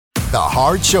The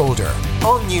Hard Shoulder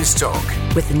on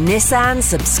Newstalk. With Nissan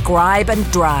Subscribe and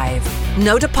Drive.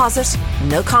 No deposit,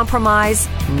 no compromise,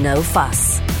 no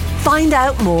fuss. Find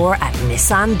out more at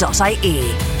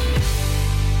nissan.ie.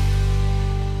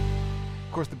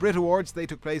 Of course, the Brit Awards, they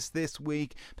took place this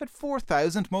week. About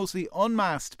 4,000 mostly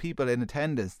unmasked people in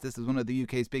attendance. This is one of the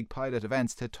UK's big pilot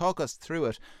events. To talk us through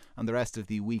it and the rest of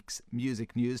the week's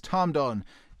music news, Tom Dunn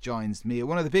joins me.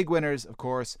 One of the big winners, of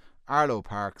course, Arlo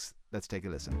Parks. Let's take a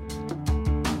listen.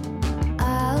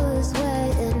 I was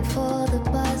waiting for the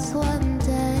bus one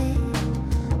day.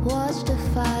 Watched a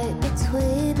fight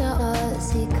between a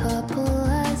Aussie couple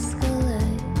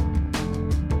escalate.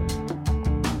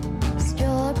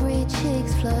 Strawberry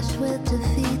cheeks flushed with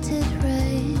defeated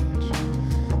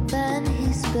rage. Then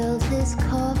he spilled his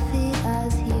coffee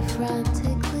as he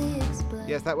frantically explained.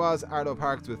 Yes, that was Arlo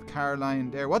Parks with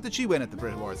Caroline there. What did she win at the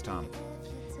Brit Awards, Tom?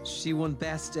 She won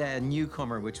Best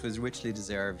Newcomer, which was richly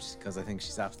deserved because I think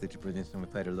she's absolutely brilliant and we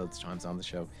played her loads of times on the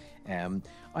show.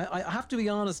 I have to be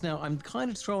honest now, I'm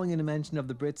kind of throwing in a mention of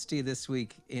the Brits to you this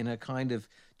week in a kind of,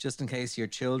 just in case your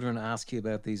children ask you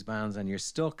about these bands and you're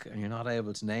stuck and you're not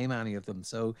able to name any of them.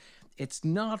 So it's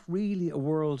not really a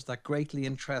world that greatly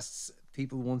interests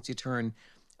people once you turn,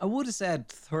 I would have said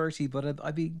 30, but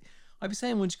I'd be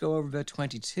saying once you go over about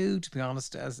 22, to be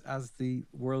honest, as the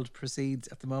world proceeds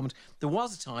at the moment. There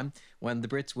was a time when the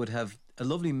Brits would have a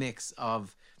lovely mix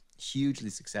of hugely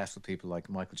successful people like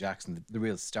Michael Jackson, the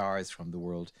real stars from the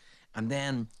world, and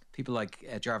then people like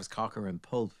Jarvis Cocker and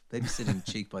Pulp. They'd be sitting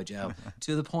cheek by jowl,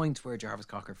 to the point where Jarvis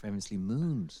Cocker famously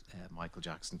mooned Michael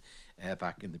Jackson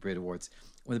back in the Brit Awards.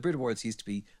 When the Brit Awards used to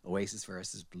be Oasis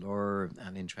versus Blur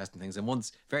and interesting things, and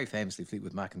once very famously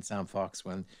Fleetwood Mac and Sam Fox,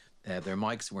 when their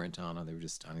mics weren't on and they were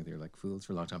just standing there like fools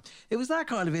for a long time. It was that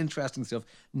kind of interesting stuff.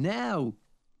 Now,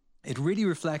 it really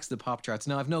reflects the pop charts.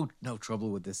 Now, I've no trouble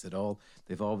with this at all.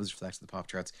 They've always reflected the pop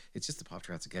charts. It's just the pop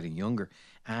charts are getting younger.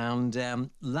 And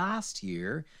last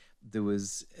year, it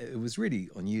was really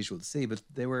unusual to see, but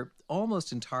they were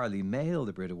almost entirely male,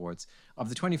 the Brit Awards. Of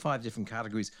the 25 different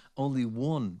categories, only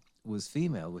one was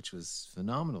female, which was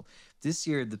phenomenal. This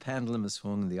year, the pendulum has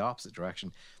swung in the opposite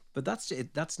direction. But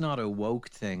that's not a woke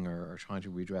thing or trying to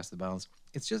redress the balance.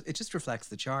 It just reflects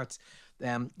the charts.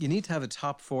 You need to have a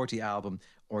top 40 album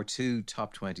or 2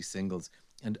 top 20 singles.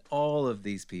 And all of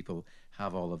these people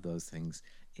have all of those things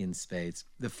in spades.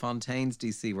 The Fontaines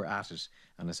DC were at it,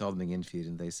 and I saw them being interviewed,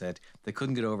 and they said they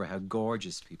couldn't get over how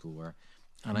gorgeous people were.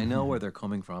 And I know where they're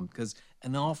coming from, because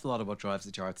an awful lot of what drives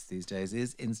the charts these days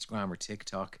is Instagram or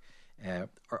TikTok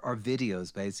or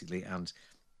videos, basically. And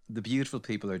the beautiful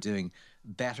people are doing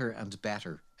better and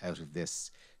better out of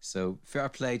this. So fair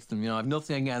play to them. You know, I've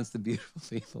nothing against the beautiful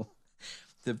people.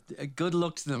 Good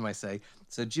luck to them, I say.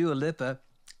 So Dua Lipa,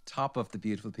 top of the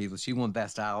beautiful people. She won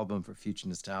Best Album for Future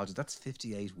Nostalgia. That's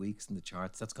 58 weeks in the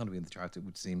charts. That's going to be in the charts, it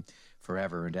would seem,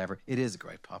 forever and ever. It is a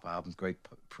great pop album. Great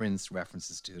Prince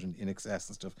references to it and In Excess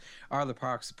and stuff. Arlo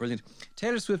Parks, brilliant.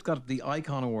 Taylor Swift got the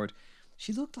Icon Award.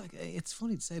 She looked like, it's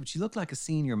funny to say, but she looked like a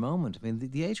senior moment. I mean,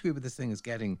 the age group of this thing is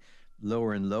getting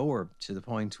lower and lower to the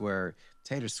point where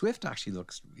Taylor Swift actually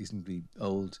looks reasonably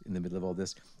old in the middle of all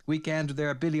this. Weekend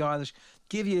there, Billie Eilish.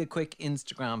 Give you a quick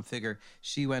Instagram figure.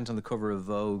 She went on the cover of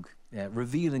Vogue,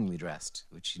 revealingly dressed,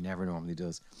 which she never normally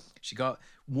does. She got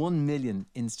 1 million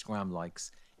Instagram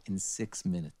likes in 6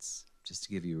 minutes. Just to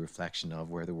give you a reflection of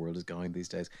where the world is going these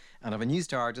days. And I have a new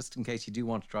star, just in case you do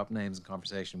want to drop names in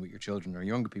conversation with your children or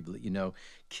younger people that you know.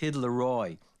 Kid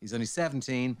Laroi. He's only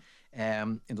 17.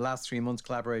 In the last 3 months,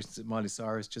 collaborations with Miley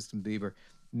Cyrus, Justin Bieber,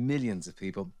 millions of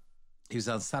people. He was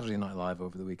on Saturday Night Live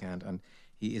over the weekend, and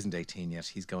he isn't 18 yet.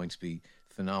 He's going to be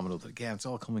phenomenal. But again, it's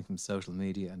all coming from social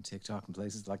media and TikTok and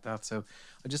places like that. So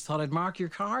I just thought I'd mark your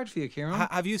card for you, Kieran.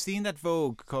 Have you seen that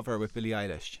Vogue cover with Billie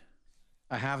Eilish?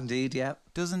 I have indeed, yeah.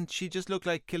 Doesn't she just look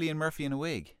like Cillian Murphy in a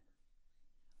wig?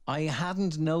 I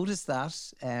hadn't noticed that.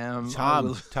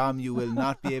 Tom, you will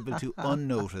not be able to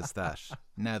unnotice that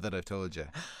now that I've told you.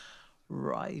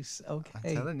 Right, okay.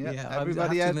 I'm telling you, yeah,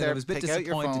 everybody out there, I was a bit take out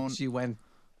your phone. disappointed she went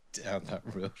down that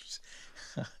route.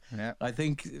 Yeah. I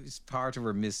think it was part of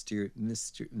her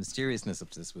mysteriousness up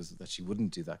to this was that she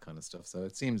wouldn't do that kind of stuff. So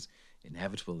it seems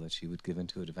inevitable that she would give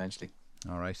into it eventually.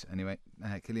 All right, anyway,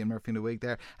 Cillian Murphy in a wig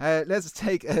there. Let's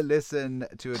take a listen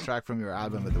to a track from your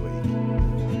album of the week.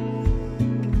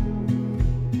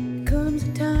 Comes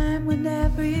a time when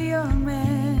every young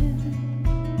man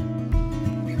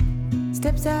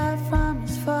steps out from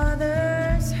his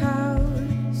father's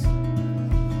house.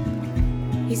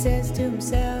 He says to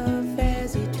himself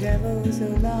as he travels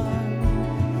along,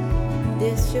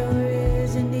 this sure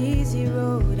is an easy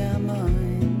road I'm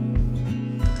on.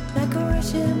 Like a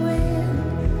rushing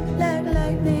wind,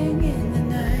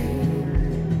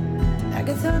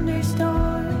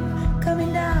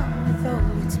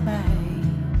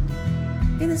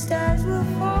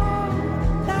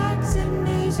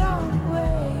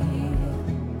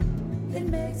 that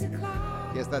makes a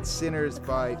cloud. Yes, that's Sinners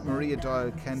by Maria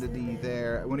Doyle Kennedy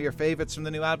there. One of your favourites from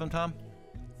the new album, Tom?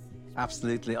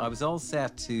 Absolutely. I was all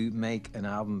set to make an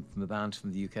album from a band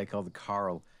from the UK called The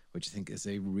Coral, which I think is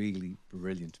a really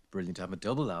brilliant album, a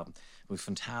double album with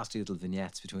fantastic little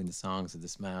vignettes between the songs of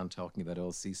this man talking about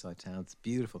old seaside towns. It's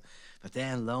beautiful. But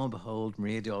then, lo and behold,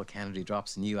 Maria Doyle Kennedy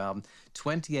drops a new album,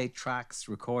 28 tracks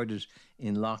recorded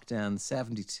in lockdown,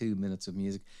 72 minutes of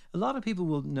music. A lot of people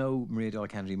will know Maria Doyle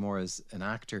Kennedy more as an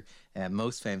actor,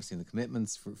 most famously in The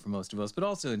Commitments for most of us, but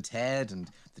also in Ted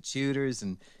and The Tudors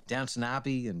and Downton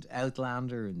Abbey and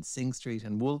Outlander and Sing Street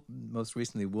and most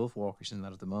recently Wolfwalker. She's in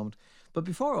that at the moment. But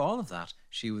before all of that,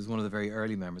 she was one of the very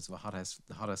early members of the Hot House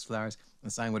Flowers and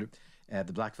sang with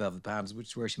the Black Velvet Band, which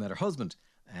is where she met her husband,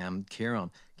 Kieran.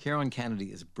 Kieran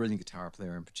Kennedy is a brilliant guitar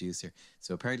player and producer.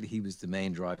 So apparently he was the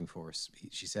main driving force.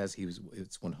 She says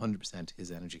it's 100%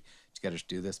 his energy to get her to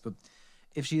do this. But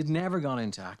if she had never gone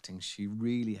into acting, she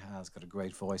really has got a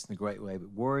great voice in a great way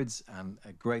with words and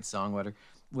a great songwriter.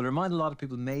 Will remind a lot of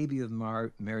people maybe of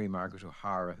Mary Margaret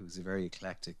O'Hara, who's a very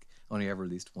eclectic, only ever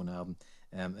released one album,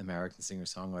 American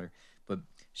singer-songwriter. But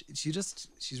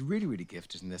she's really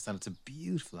gifted in this, and it's a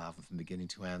beautiful album from beginning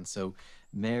to end. So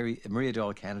Maria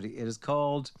Doyle Kennedy, it is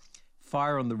called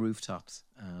Fire on the Rooftops,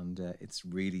 and it's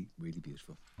really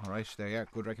beautiful. All right, there you are.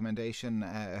 Good recommendation.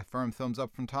 A firm thumbs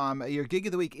up from Tom. Your gig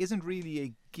of the week isn't really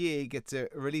a gig, it's a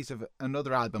release of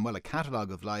another album, well, a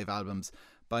catalogue of live albums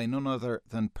by none other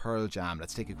than Pearl Jam.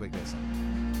 Let's take a quick listen.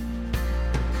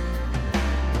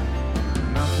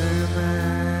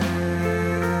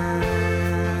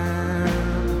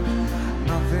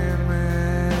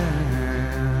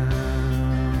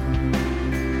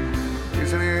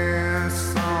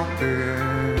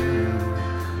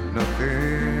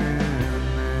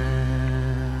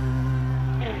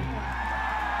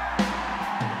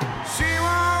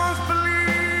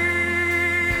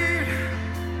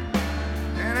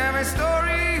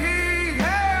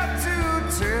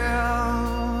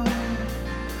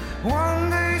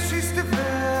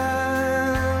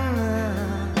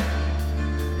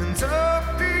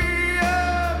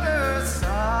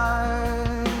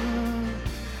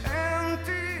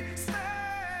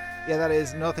 Yeah, that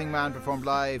is Nothing Man, performed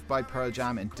live by Pearl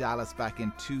Jam in Dallas back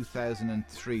in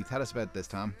 2003. Tell us about this,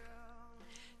 Tom.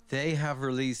 They have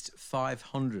released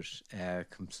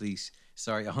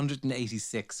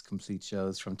 186 complete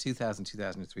shows from 2000,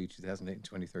 2003, 2008 and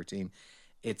 2013.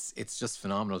 It's just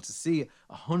phenomenal to see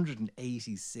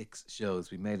 186 shows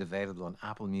we made available on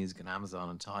Apple Music and Amazon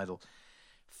and Tidal.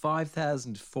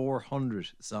 5,400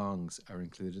 songs are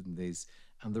included in these,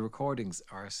 and the recordings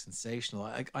are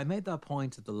sensational. I made that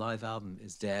point that the live album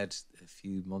is dead a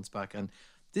few months back, and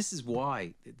this is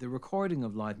why the recording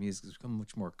of live music has become a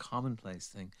much more commonplace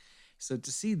thing. So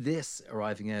to see this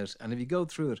arriving out, and if you go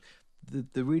through it,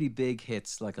 the really big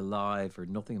hits like Alive or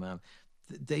Nothing Man,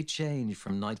 they change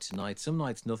from night to night. Some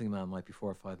nights Nothing Man might be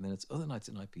 4 or 5 minutes, other nights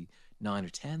it might be 9 or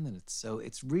 10 minutes. So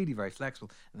it's really very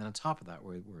flexible. And then on top of that,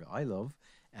 where I love,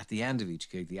 at the end of each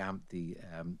gig, the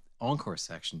encore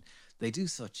section, they do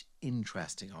such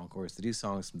interesting encores. They do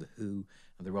songs from The Who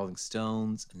and the Rolling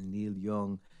Stones and Neil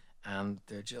Young, and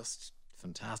they're just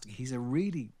fantastic. He's a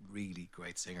really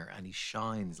great singer, and he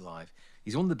shines live.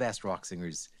 He's one of the best rock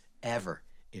singers ever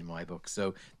in my book.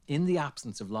 So in the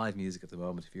absence of live music at the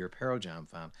moment, if you're a Pearl Jam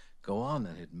fan, go on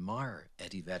and admire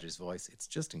Eddie Vedder's voice. It's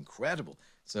just incredible.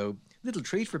 So little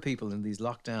treat for people in these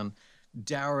lockdown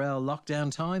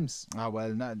times.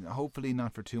 Well, hopefully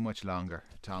not for too much longer,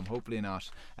 Tom. Hopefully not.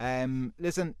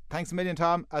 Listen, thanks a million,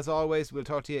 Tom. As always, we'll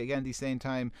talk to you again the same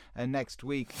time next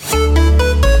week.